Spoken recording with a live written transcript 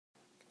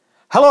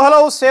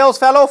Hello, sales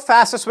fellow.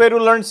 Fastest way to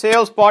learn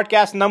sales,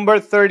 podcast number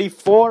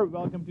 34.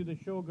 Welcome to the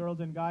show,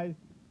 girls and guys.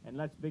 And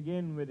let's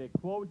begin with a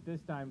quote,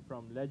 this time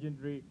from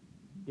legendary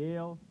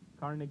Dale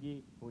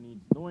Carnegie, who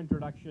needs no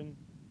introduction,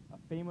 a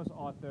famous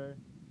author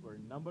for a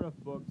number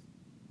of books,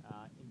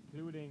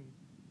 including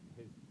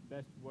his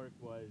best work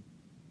was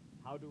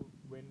How to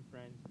Win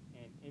Friends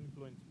and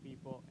Influence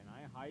People. And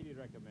I highly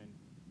recommend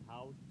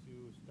How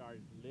to Start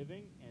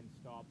Living and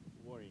Stop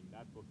Worrying.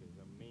 That book is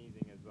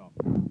amazing as well.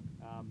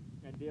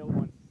 And Dale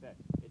once said,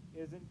 it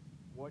isn't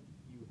what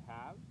you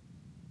have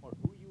or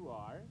who you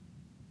are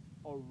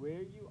or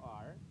where you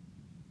are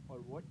or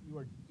what you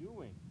are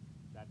doing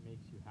that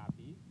makes you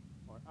happy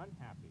or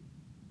unhappy.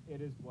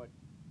 It is what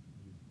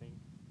you think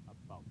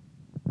about.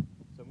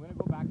 So I'm going to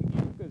go back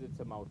again because it's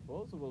a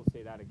mouthful, so we'll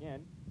say that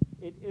again.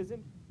 It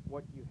isn't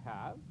what you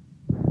have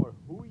or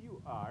who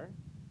you are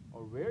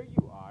or where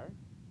you are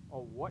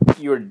or what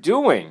you're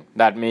doing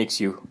that makes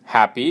you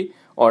happy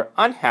or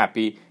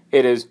unhappy.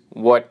 It is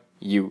what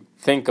you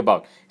think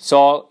about. It's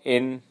all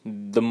in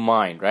the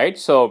mind, right?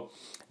 So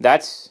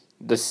that's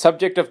the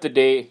subject of the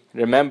day.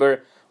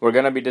 Remember, we're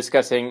going to be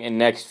discussing in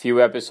next few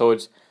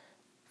episodes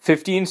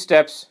 15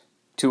 steps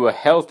to a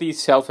healthy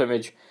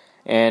self-image,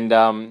 and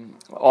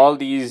all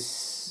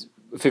these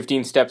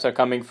 15 steps are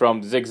coming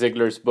from Zig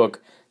Ziglar's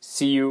book,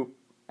 See You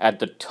at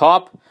the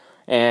Top.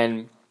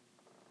 And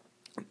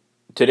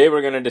today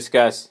we're going to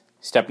discuss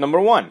step number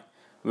 1,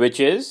 which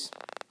is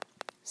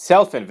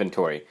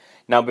self-inventory.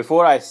 Now,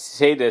 before I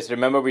say this,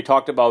 remember we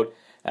talked about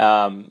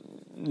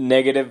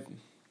negative,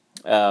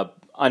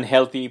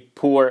 unhealthy,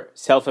 poor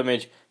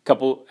self-image a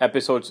couple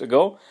episodes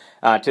ago.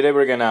 Today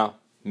we're going to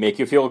make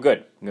you feel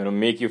good. I'm going to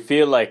make you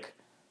feel like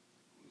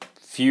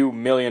few $1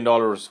 million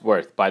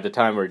worth by the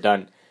time we're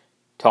done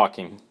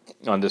talking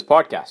on this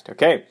podcast,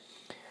 okay?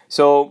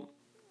 So,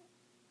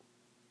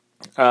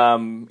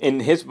 in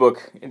his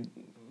book,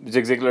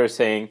 Zig Ziglar is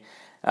saying,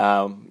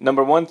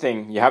 number one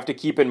thing you have to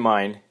keep in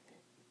mind,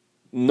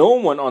 no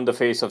one on the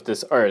face of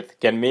this earth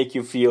can make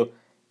you feel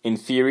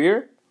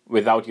inferior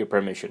without your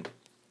permission.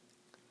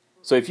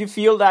 So if you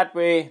feel that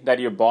way, that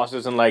your boss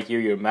doesn't like you,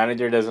 your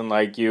manager doesn't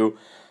like you,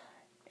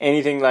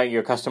 anything like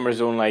your customers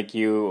don't like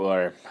you,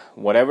 or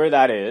whatever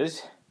that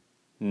is,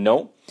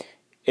 no.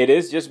 It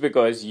is just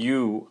because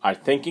you are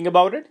thinking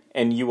about it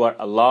and you are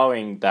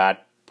allowing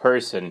that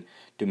person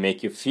to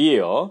make you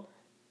feel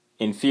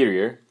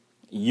inferior.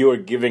 You're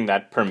giving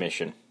that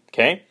permission,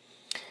 okay?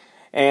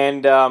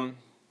 And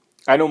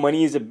I know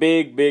money is a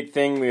big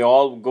thing. We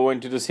all go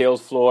into the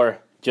sales floor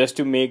just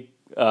to make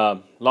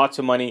lots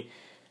of money.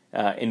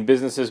 In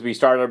businesses, we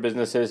start our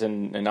businesses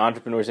and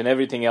entrepreneurs and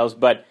everything else.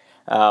 But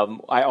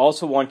I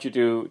also want you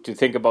to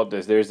think about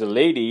this. There's a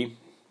lady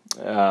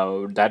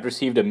that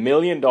received $1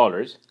 million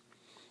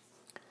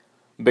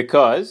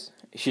because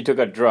she took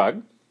a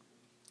drug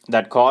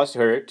that caused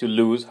her to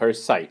lose her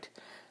sight.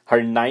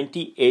 Her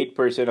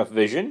 98% of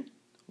vision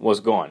was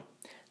gone.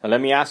 Now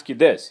let me ask you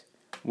this.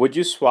 Would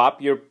you swap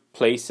your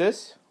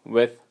places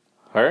with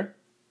her?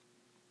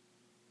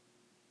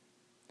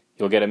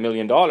 You'll get $1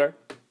 million,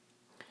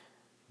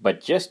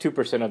 but just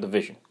 2% of the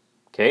vision.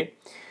 Okay.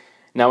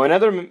 Now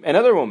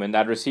another woman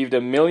that received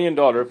 $1 million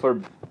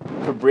for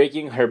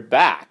breaking her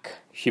back.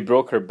 She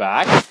broke her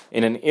back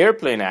in an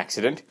airplane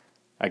accident.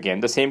 Again,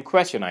 the same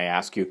question I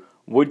ask you.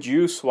 Would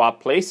you swap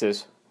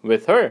places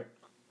with her?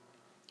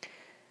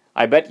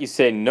 I bet you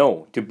say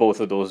no to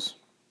both of those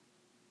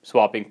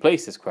swapping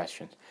places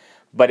questions.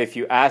 But if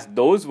you ask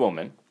those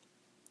women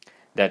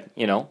that,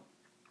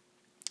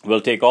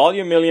 we'll take all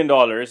your $1 million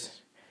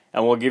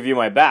and we'll give you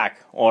my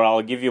back, or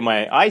I'll give you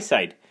my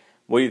eyesight,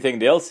 what do you think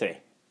they'll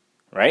say?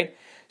 Right?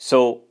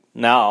 So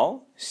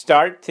now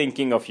start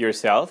thinking of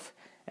yourself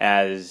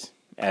as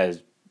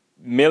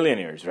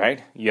millionaires,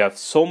 right? You have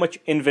so much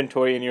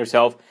inventory in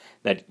yourself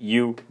that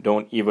you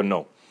don't even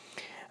know.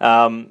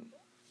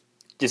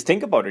 Just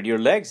think about it. Your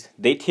legs,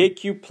 they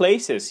take you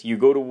places. You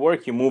go to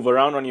work, you move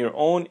around on your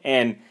own,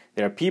 and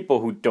there are people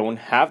who don't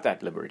have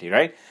that liberty,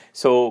 right?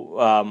 So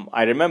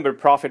I remember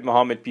Prophet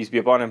Muhammad, peace be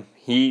upon him,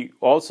 he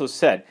also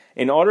said,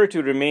 in order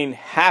to remain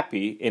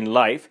happy in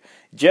life,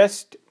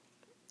 just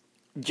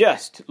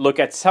look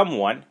at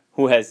someone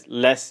who has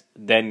less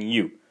than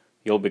you.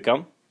 You'll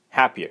become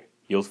happier.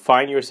 You'll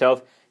find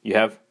yourself, you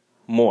have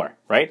more,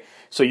 right?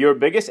 So your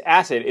biggest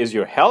asset is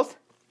your health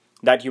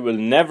that you will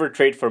never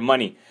trade for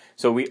money.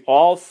 So we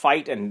all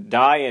fight and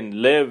die and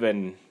live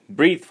and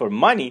breathe for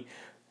money.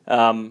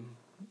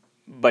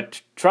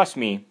 But trust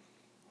me,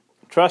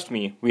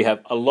 we have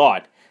a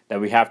lot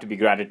that we have to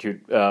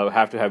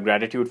have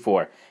gratitude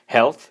for.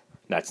 Health,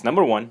 that's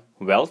number one.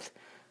 Wealth,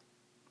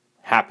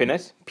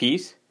 happiness,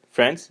 peace,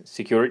 friends,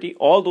 security,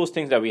 all those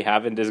things that we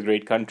have in this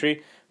great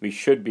country, we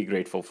should be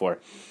grateful for.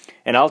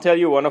 And I'll tell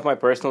you one of my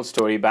personal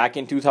story. Back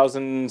in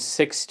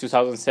 2006,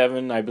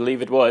 2007, I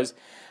believe it was,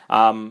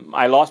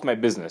 I lost my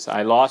business.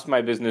 I lost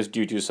my business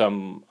due to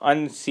some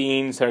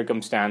unseen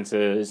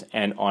circumstances,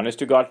 and honest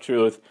to God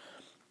truth,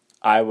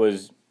 I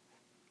was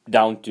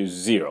down to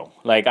zero.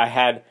 Like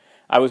I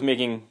was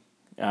making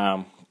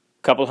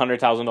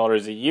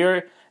 $200,000 a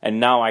year, and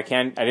now I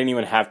didn't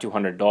even have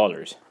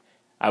 $200.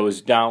 I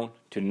was down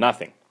to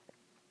nothing.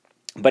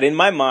 But in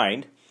my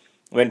mind,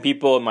 when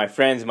people, my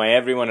friends,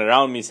 everyone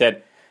around me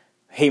said,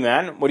 hey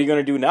man, what are you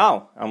going to do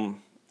now?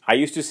 I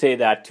used to say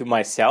that to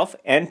myself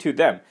and to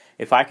them.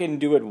 If I can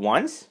do it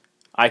once,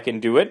 I can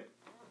do it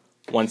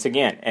once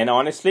again. And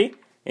honestly,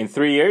 in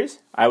 3 years,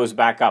 I was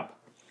back up.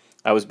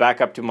 I was back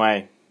up to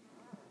my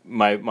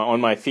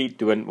on my feet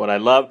doing what I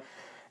love.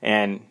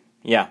 And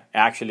yeah,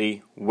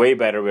 actually way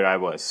better where I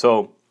was.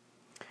 So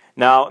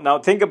now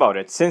think about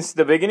it. Since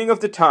the beginning of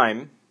the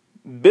time,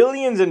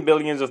 billions and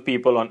billions of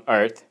people on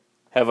earth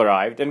have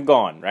arrived and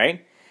gone,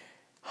 right?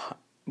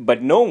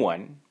 But no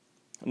one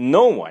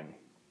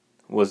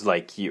was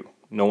like you.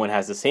 No one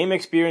has the same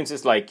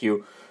experiences like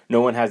you.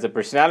 No one has the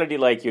personality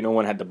like you. No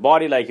one had the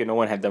body like you. No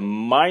one had the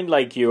mind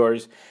like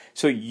yours.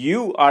 So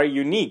you are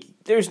unique.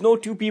 There's no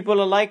two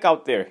people alike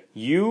out there.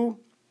 You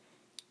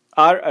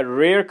are a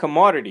rare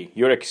commodity.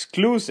 You're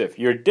exclusive.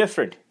 You're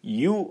different.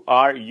 You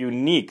are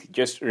unique.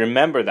 Just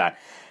remember that.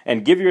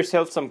 And give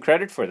yourself some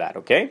credit for that,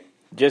 okay?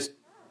 Just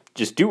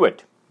do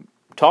it.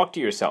 Talk to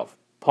yourself.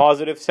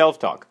 Positive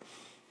self-talk.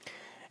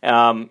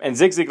 And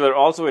Zig Ziglar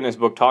also in his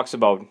book talks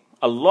about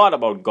a lot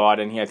about God,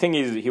 and I think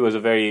he was a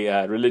very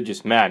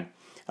religious man.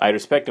 I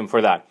respect him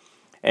for that.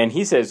 And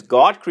he says,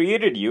 God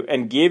created you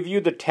and gave you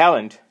the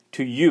talent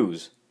to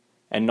use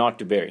and not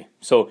to bury.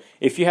 So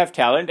if you have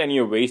talent and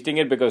you're wasting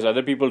it because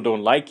other people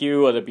don't like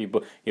you,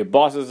 your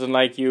boss doesn't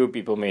like you,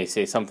 people may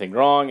say something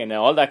wrong, and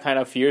all that kind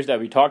of fears that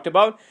we talked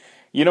about,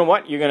 you know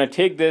what? You're going to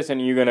take this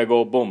and you're going to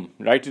go, boom,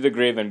 right to the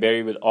grave and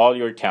bury with all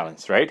your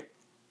talents, right?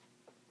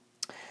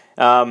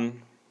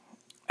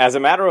 As a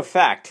matter of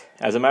fact,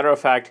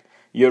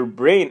 your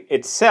brain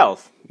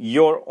itself,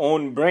 your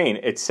own brain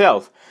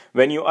itself,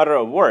 when you utter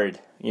a word,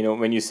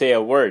 when you say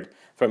a word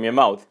from your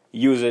mouth,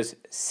 uses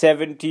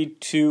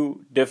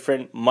 72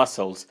 different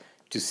muscles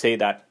to say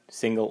that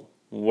single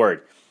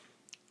word.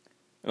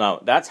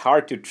 Now, that's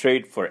hard to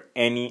trade for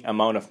any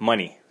amount of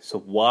money. So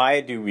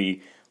why do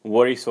we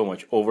worry so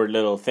much over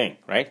little thing,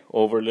 right?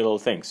 Over little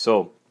things.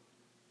 So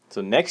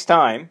next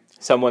time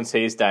someone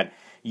says that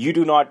you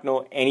do not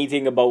know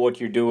anything about what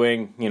you're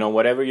doing,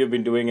 whatever you've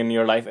been doing in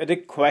your life, and they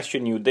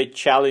question you, they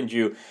challenge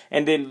you,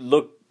 and they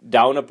look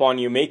down upon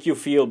you, make you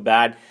feel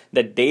bad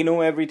that they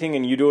know everything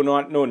and you do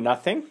not know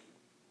nothing,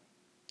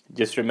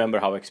 just remember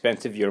how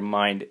expensive your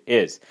mind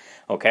is,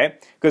 okay?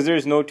 Because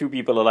there's no two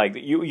people alike.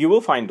 You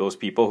will find those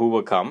people who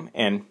will come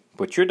and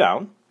put you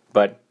down,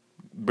 but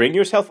bring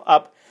yourself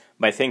up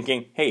by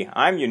thinking, hey,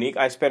 I'm unique.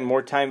 I spend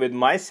more time with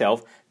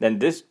myself than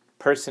this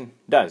person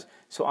does.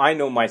 So I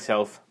know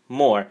myself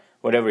more.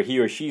 Whatever he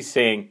or she's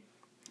saying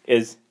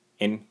is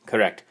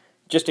incorrect.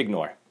 Just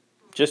ignore,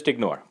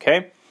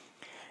 okay?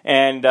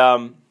 And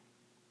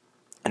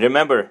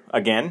remember,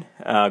 again,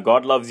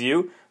 God loves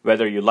you,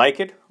 whether you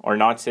like it or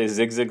not, says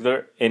Zig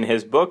Ziglar in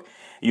his book.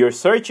 You are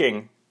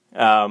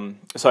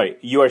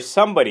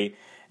somebody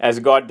as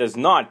God does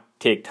not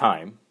take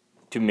time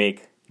to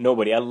make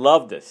nobody. I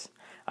love this,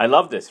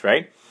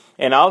 right?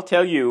 And I'll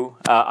tell you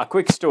a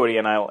quick story,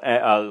 and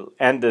I'll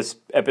end this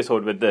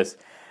episode with this.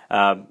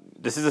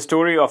 This is a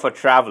story of a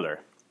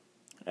traveler.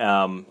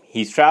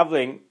 He's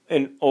traveling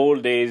in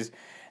old days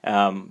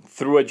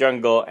through a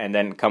jungle, and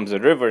then comes a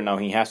river. Now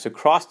he has to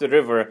cross the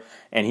river,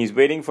 and he's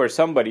waiting for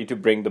somebody to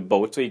bring the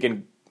boat so he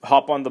can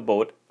hop on the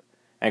boat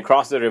and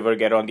cross the river,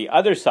 get on the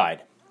other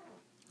side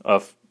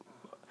of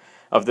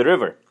the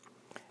river.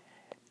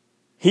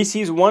 He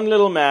sees one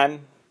little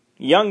man,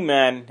 young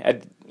man,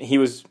 he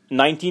was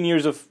 19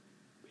 years of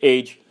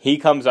age. He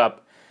comes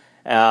up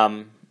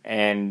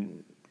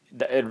and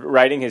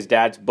riding his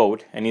dad's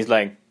boat, and he's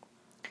like,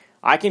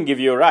 I can give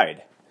you a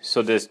ride.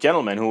 So this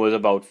gentleman, who was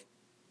about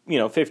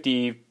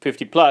 50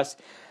 plus,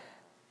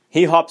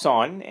 he hops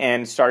on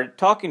and started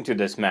talking to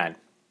this man.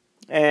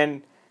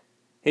 And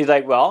he's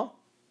like, well,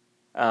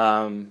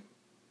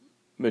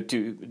 but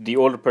the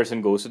older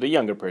person goes to the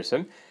younger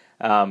person,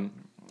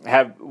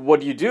 what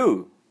do you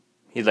do?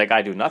 He's like,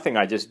 I do nothing.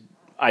 I just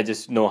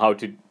know how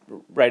to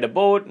ride a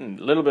boat and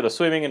a little bit of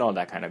swimming and all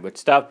that kind of good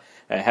stuff.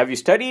 Have you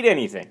studied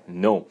anything?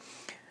 No.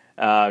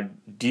 Have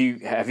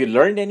you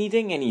learned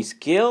anything? Any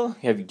skill?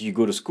 Do you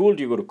go to school?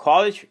 Do you go to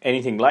college?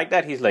 Anything like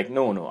that? He's like,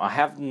 no, I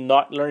have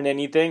not learned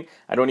anything.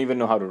 I don't even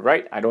know how to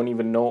write. I don't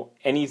even know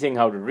anything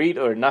how to read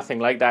or nothing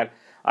like that.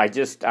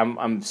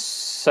 I'm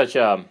such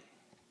a,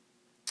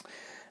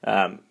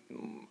 I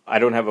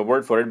don't have a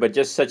word for it, but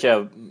just such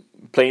a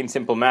plain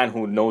simple man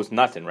who knows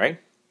nothing, right?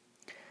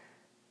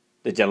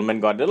 The gentleman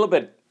got a little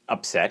bit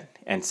upset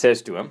and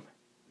says to him,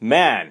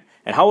 man,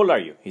 and how old are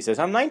you? He says,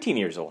 I'm 19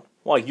 years old.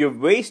 Well, you've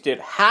wasted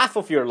half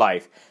of your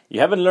life. You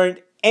haven't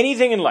learned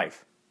anything in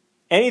life.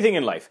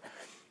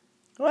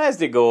 Well, as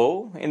they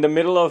go in the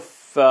middle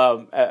of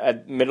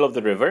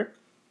the river,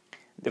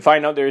 they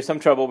find out there is some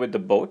trouble with the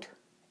boat,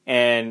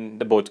 and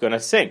the boat's going to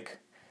sink.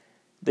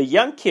 The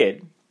young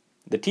kid,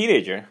 the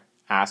teenager,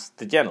 asks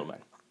the gentleman.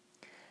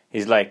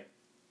 He's like,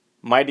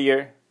 my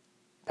dear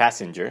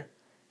passenger,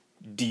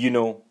 do you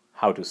know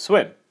how to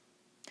swim?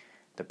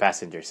 The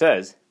passenger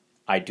says,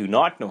 I do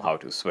not know how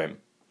to swim.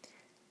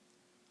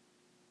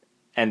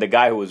 And the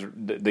guy who was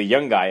the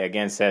young guy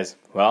again says,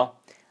 well,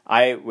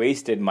 I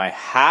wasted my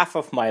half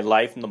of my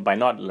life by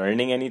not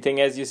learning anything,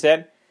 as you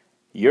said.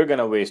 You're going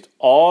to waste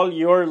all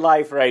your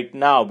life right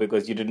now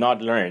because you did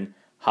not learn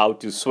how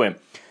to swim.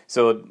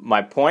 So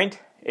my point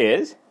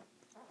is,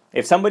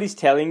 if somebody's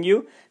telling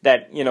you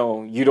that,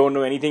 you don't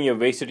know anything, you've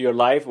wasted your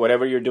life,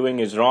 whatever you're doing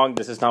is wrong,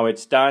 this is how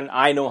it's done,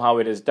 I know how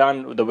it is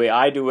done, the way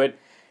I do it,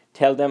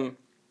 tell them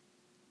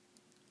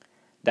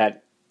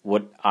that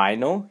what I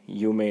know,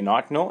 you may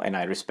not know, and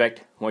I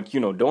respect what you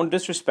know. Don't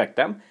disrespect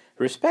them,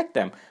 respect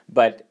them.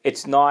 But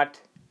it's not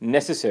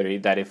necessary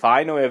that if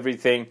I know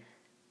everything,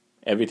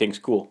 everything's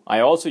cool. I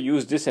also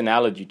use this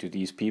analogy to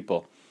these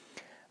people.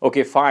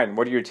 Okay, fine,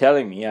 what you're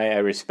telling me, I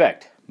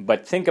respect.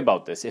 But think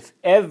about this. If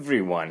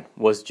everyone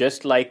was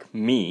just like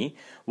me,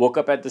 woke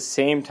up at the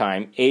same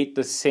time, ate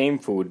the same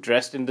food,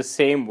 dressed in the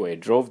same way,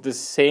 drove the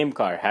same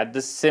car, had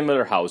the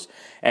similar house,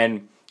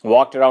 and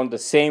walked around the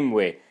same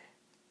way,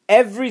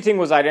 everything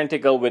was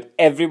identical with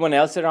everyone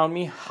else around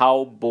me,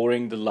 how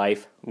boring the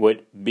life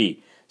would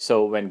be.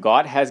 So when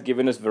God has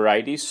given us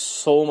variety,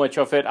 so much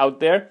of it out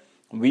there,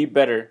 we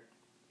better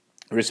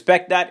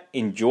respect that,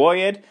 enjoy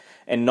it,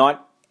 and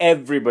not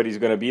everybody's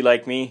going to be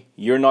like me.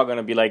 You're not going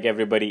to be like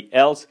everybody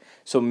else.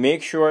 So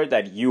make sure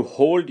that you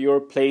hold your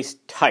place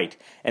tight.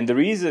 And the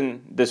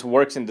reason this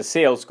works in the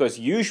sales, because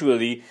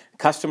usually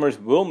customers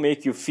will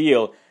make you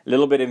feel a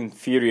little bit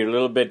inferior, a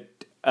little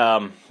bit,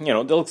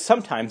 they'll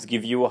sometimes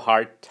give you a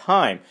hard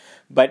time.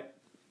 But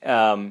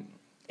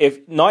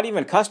if not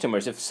even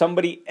customers, if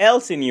somebody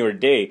else in your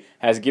day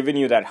has given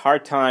you that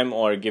hard time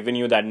or given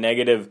you that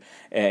negative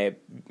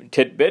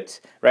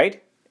tidbits,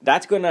 right?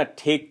 That's going to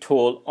take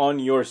toll on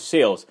your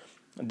sales.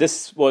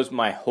 This was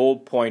my whole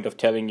point of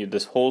telling you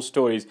this whole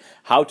story, is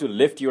how to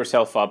lift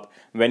yourself up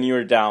when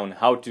you're down,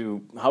 how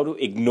to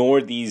ignore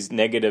these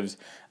negatives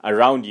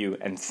around you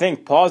and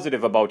think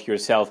positive about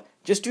yourself.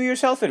 Just do your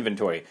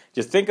self-inventory.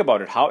 Just think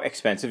about it, how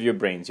expensive your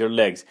brains, your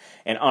legs,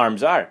 and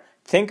arms are.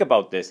 Think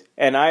about this.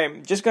 And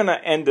I'm just going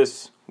to end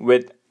this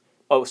with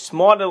a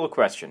small little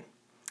question.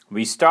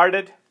 We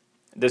started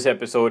this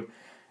episode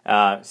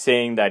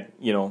saying that,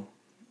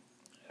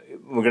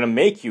 we're going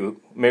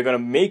to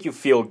make you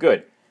feel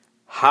good.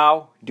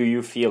 How do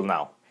you feel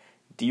now?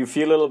 Do you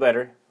feel a little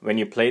better when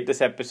you played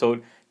this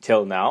episode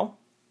till now?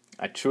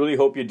 I truly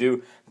hope you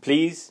do.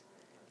 Please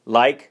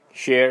like,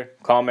 share,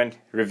 comment,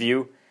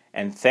 review,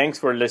 and thanks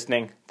for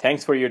listening.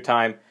 Thanks for your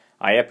time.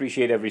 I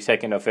appreciate every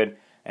second of it,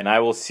 and I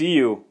will see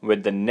you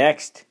with the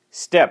next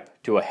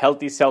step to a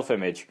healthy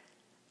self-image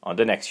on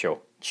the next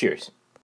show. Cheers.